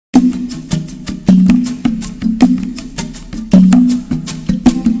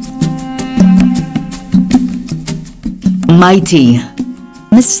Mighty,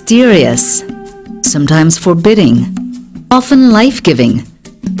 mysterious, sometimes forbidding, often life-giving,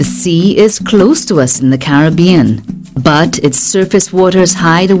 the sea is close to us in the Caribbean, but its surface waters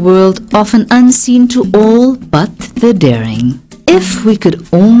hide a world often unseen to all but the daring. If we could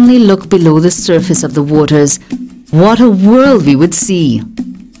only look below the surface of the waters, what a world we would see!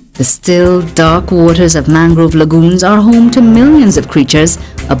 The still, dark waters of mangrove lagoons are home to millions of creatures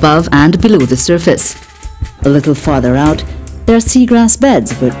above and below the surface. A little farther out, there are seagrass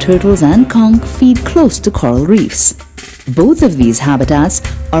beds where turtles and conch feed close to coral reefs. Both of these habitats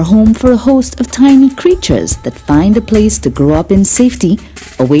are home for a host of tiny creatures that find a place to grow up in safety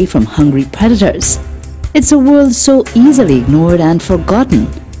away from hungry predators. It's a world so easily ignored and forgotten,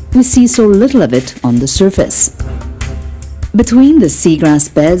 we see so little of it on the surface. Between the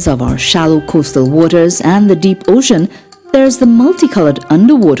seagrass beds of our shallow coastal waters and the deep ocean, there's the multicolored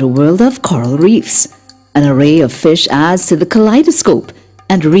underwater world of coral reefs. An array of fish adds to the kaleidoscope,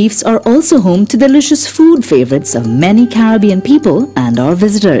 and reefs are also home to delicious food favorites of many Caribbean people and our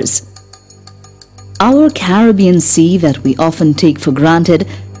visitors. Our Caribbean Sea that we often take for granted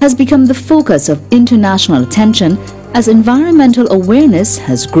has become the focus of international attention as environmental awareness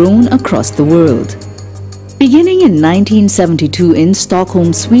has grown across the world. Beginning in 1972 in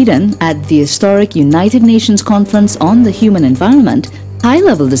Stockholm, Sweden, at the historic United Nations Conference on the Human Environment,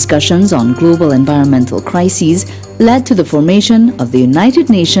 high-level discussions on global environmental crises led to the formation of the United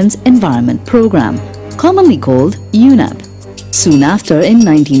Nations Environment Programme, commonly called UNEP. Soon after, in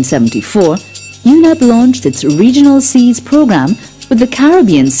 1974, UNEP launched its Regional Seas Programme with the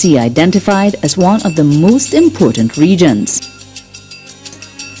Caribbean Sea identified as one of the most important regions.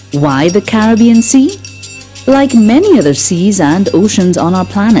 Why the Caribbean Sea? Like many other seas and oceans on our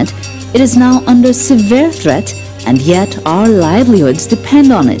planet, it is now under severe threat, and yet our livelihoods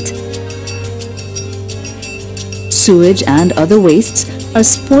depend on it. Sewage and other wastes are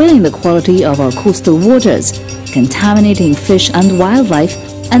spoiling the quality of our coastal waters, contaminating fish and wildlife,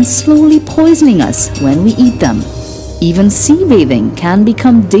 and slowly poisoning us when we eat them. Even sea bathing can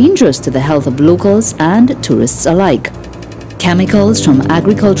become dangerous to the health of locals and tourists alike. Chemicals from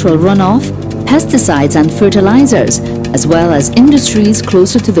agricultural runoff, pesticides and fertilizers, as well as industries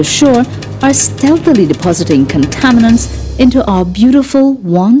closer to the shore, are stealthily depositing contaminants into our beautiful,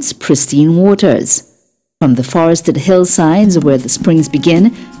 once pristine waters. From the forested hillsides where the springs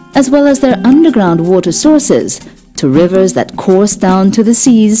begin, as well as their underground water sources, to rivers that course down to the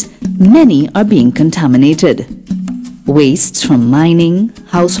seas, many are being contaminated. Wastes from mining,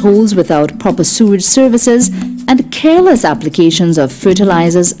 households without proper sewage services, and careless applications of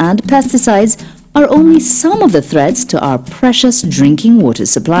fertilizers and pesticides are only some of the threats to our precious drinking water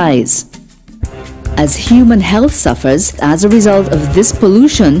supplies. As human health suffers as a result of this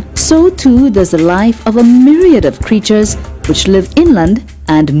pollution, so too does the life of a myriad of creatures which live inland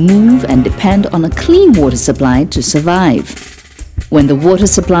and move and depend on a clean water supply to survive. When the water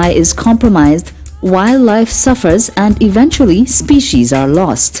supply is compromised, wildlife suffers and eventually species are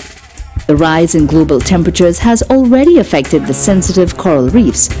lost. The rise in global temperatures has already affected the sensitive coral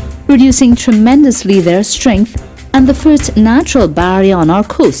reefs, reducing tremendously their strength and the first natural barrier on our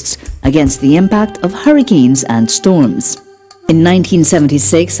coasts against the impact of hurricanes and storms. In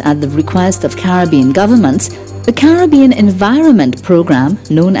 1976, at the request of Caribbean governments, the Caribbean Environment Programme,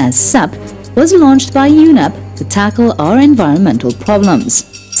 known as CEP, was launched by UNEP to tackle our environmental problems.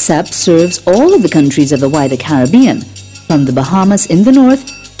 CEP serves all of the countries of the wider Caribbean, from the Bahamas in the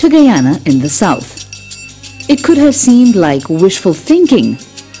north to Guyana in the south. It could have seemed like wishful thinking.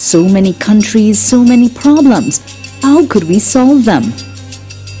 So many countries, so many problems. How could we solve them?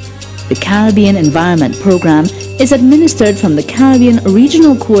 The Caribbean Environment Programme is administered from the Caribbean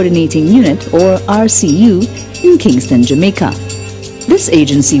Regional Coordinating Unit, or RCU, in Kingston, Jamaica. This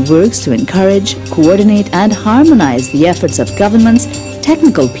agency works to encourage, coordinate and harmonize the efforts of governments,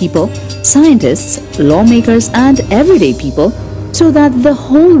 technical people, scientists, lawmakers and everyday people so that the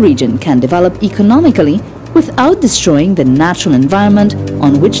whole region can develop economically without destroying the natural environment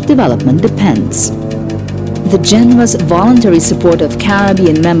on which development depends. The generous voluntary support of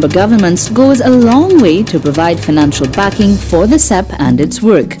Caribbean member governments goes a long way to provide financial backing for the CEP and its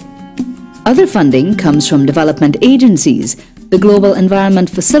work. Other funding comes from development agencies, the Global Environment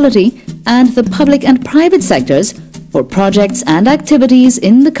Facility, and the public and private sectors for projects and activities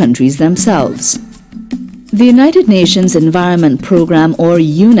in the countries themselves. The United Nations Environment Programme, or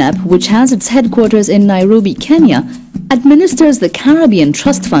UNEP, which has its headquarters in Nairobi, Kenya, administers the Caribbean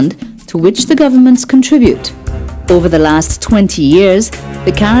Trust Fund to which the governments contribute. Over the last 20 years,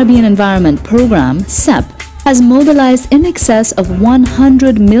 the Caribbean Environment Programme, CEP, has mobilized in excess of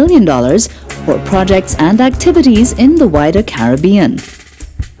 $100 million for projects and activities in the wider Caribbean.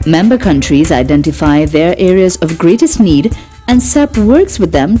 Member countries identify their areas of greatest need, and CEP works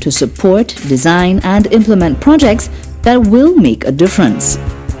with them to support, design, and implement projects that will make a difference.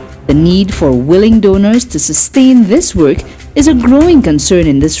 The need for willing donors to sustain this work is a growing concern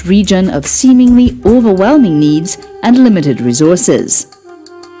in this region of seemingly overwhelming needs and limited resources.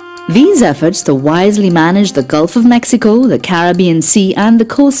 These efforts to wisely manage the Gulf of Mexico, the Caribbean Sea, and the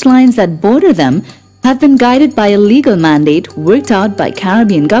coastlines that border them have been guided by a legal mandate worked out by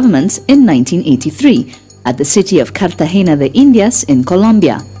Caribbean governments in 1983 at the city of Cartagena de Indias in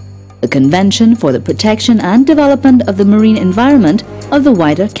Colombia, the Convention for the Protection and Development of the Marine Environment of the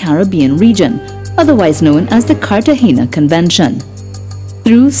wider Caribbean region, otherwise known as the Cartagena Convention.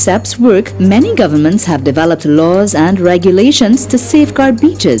 Through CEP's work, many governments have developed laws and regulations to safeguard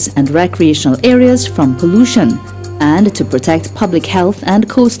beaches and recreational areas from pollution and to protect public health and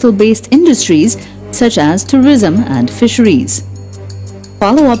coastal-based industries such as tourism and fisheries.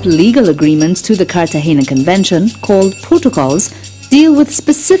 Follow-up legal agreements to the Cartagena Convention, called protocols, deal with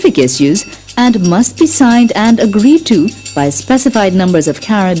specific issues and must be signed and agreed to by specified numbers of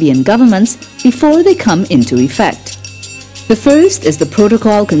Caribbean governments before they come into effect. The first is the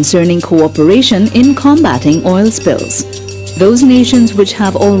Protocol concerning cooperation in combating oil spills. Those nations which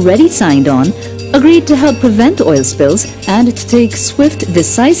have already signed on agreed to help prevent oil spills and to take swift,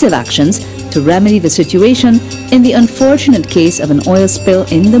 decisive actions to remedy the situation in the unfortunate case of an oil spill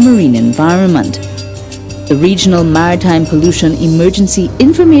in the marine environment. The Regional Maritime Pollution Emergency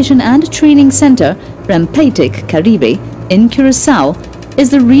Information and Training Center, REMPATIC Caribe, in Curacao, is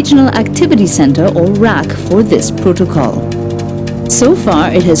the Regional Activity Center or RAC for this protocol. So far,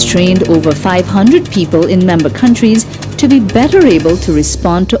 it has trained over 500 people in member countries to be better able to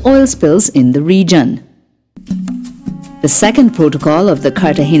respond to oil spills in the region. The second protocol of the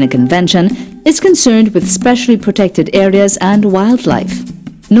Cartagena Convention is concerned with specially protected areas and wildlife.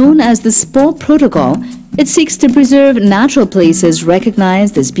 Known as the SPAW Protocol, it seeks to preserve natural places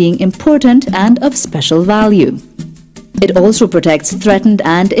recognized as being important and of special value. It also protects threatened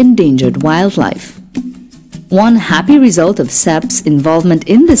and endangered wildlife. One happy result of CEP's involvement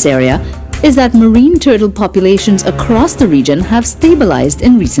in this area is that marine turtle populations across the region have stabilized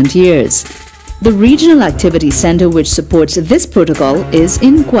in recent years. The Regional Activity Center which supports this protocol is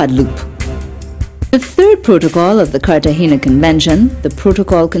in Guadeloupe. The third protocol of the Cartagena Convention, the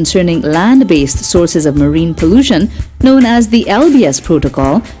Protocol concerning land-based sources of marine pollution, known as the LBS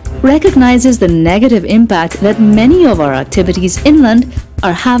Protocol, recognizes the negative impact that many of our activities inland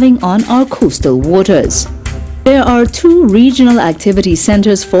are having on our coastal waters. There are two regional activity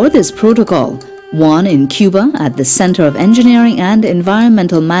centers for this protocol, one in Cuba at the Center of Engineering and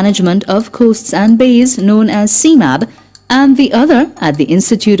Environmental Management of Coasts and Bays known as CEMAB, and the other at the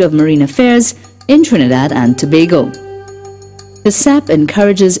Institute of Marine Affairs in Trinidad and Tobago. The CEP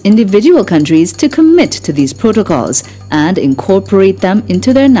encourages individual countries to commit to these protocols and incorporate them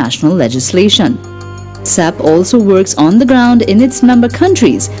into their national legislation. CEP also works on the ground in its member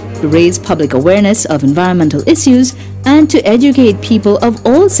countries to raise public awareness of environmental issues and to educate people of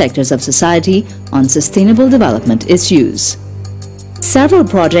all sectors of society on sustainable development issues. Several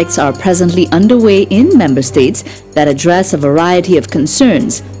projects are presently underway in member states that address a variety of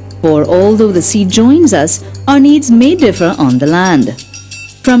concerns, for although the sea joins us, our needs may differ on the land.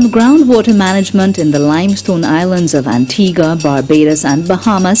 From groundwater management in the limestone islands of Antigua, Barbados and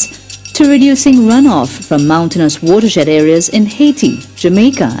Bahamas, to reducing runoff from mountainous watershed areas in Haiti,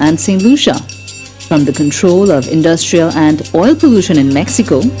 Jamaica and St. Lucia, from the control of industrial and oil pollution in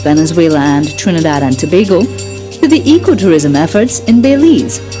Mexico, Venezuela and Trinidad and Tobago, to the ecotourism efforts in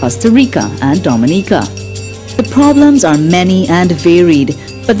Belize, Costa Rica and Dominica. The problems are many and varied,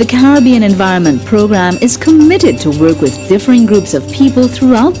 but the Caribbean Environment Program is committed to work with differing groups of people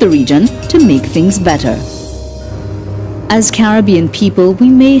throughout the region to make things better. As Caribbean people, we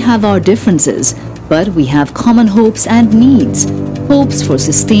may have our differences, but we have common hopes and needs. Hopes for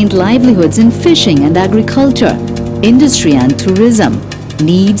sustained livelihoods in fishing and agriculture, industry and tourism,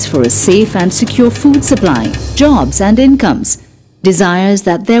 needs for a safe and secure food supply, jobs and incomes, desires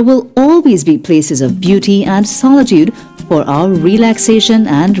that there will always be places of beauty and solitude for our relaxation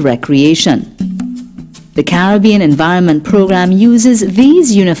and recreation. The Caribbean Environment Program uses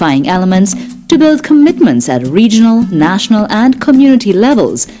these unifying elements to build commitments at regional, national and community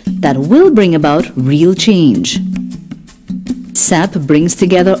levels that will bring about real change. CEP brings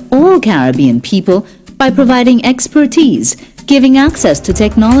together all Caribbean people by providing expertise, giving access to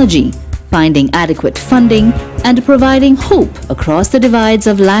technology, finding adequate funding, and providing hope across the divides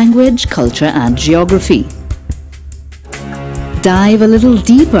of language, culture and geography. Dive a little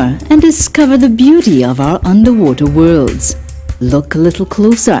deeper and discover the beauty of our underwater worlds. Look a little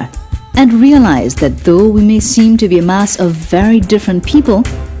closer and realize that though we may seem to be a mass of very different people,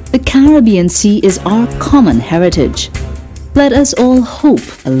 the Caribbean Sea is our common heritage. Let us all hope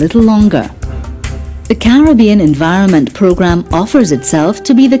a little longer. The Caribbean Environment Program offers itself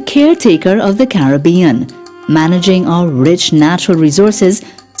to be the caretaker of the Caribbean, managing our rich natural resources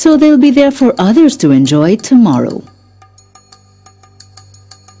so they'll be there for others to enjoy tomorrow.